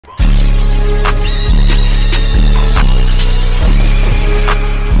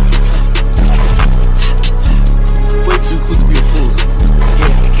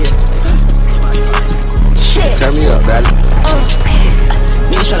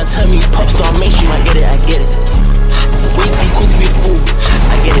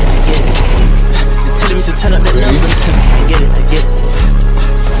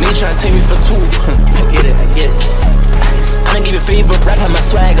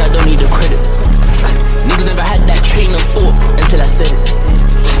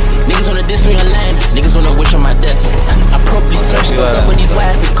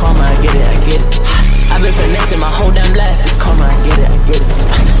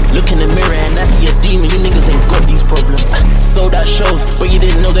sold out shows, but you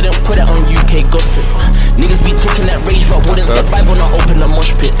didn't know they don't put it on UK gossip. Niggas be talking that rage, but wouldn't survive when I open a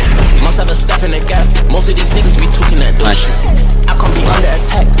mosh pit. Must have a staff in the gap. Most of these niggas be talking that dope shit. I can't be under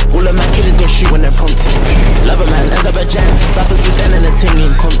attack. All of my killers gon' shoot when they're prompted. Love a man, Azerbaijan, South Sudan and a thing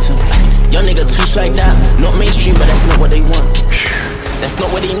in Compton. Young nigga too like that. Not mainstream, but that's not what they want. That's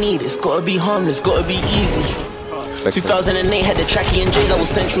not what they need. It's gotta be harmless, gotta be easy. 2008 had the Tracky and J's, I was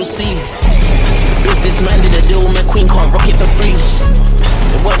Central C. Businessman did a deal with my queen, can't rock it for free.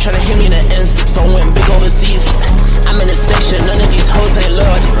 They weren't trying to hit me in the ends, so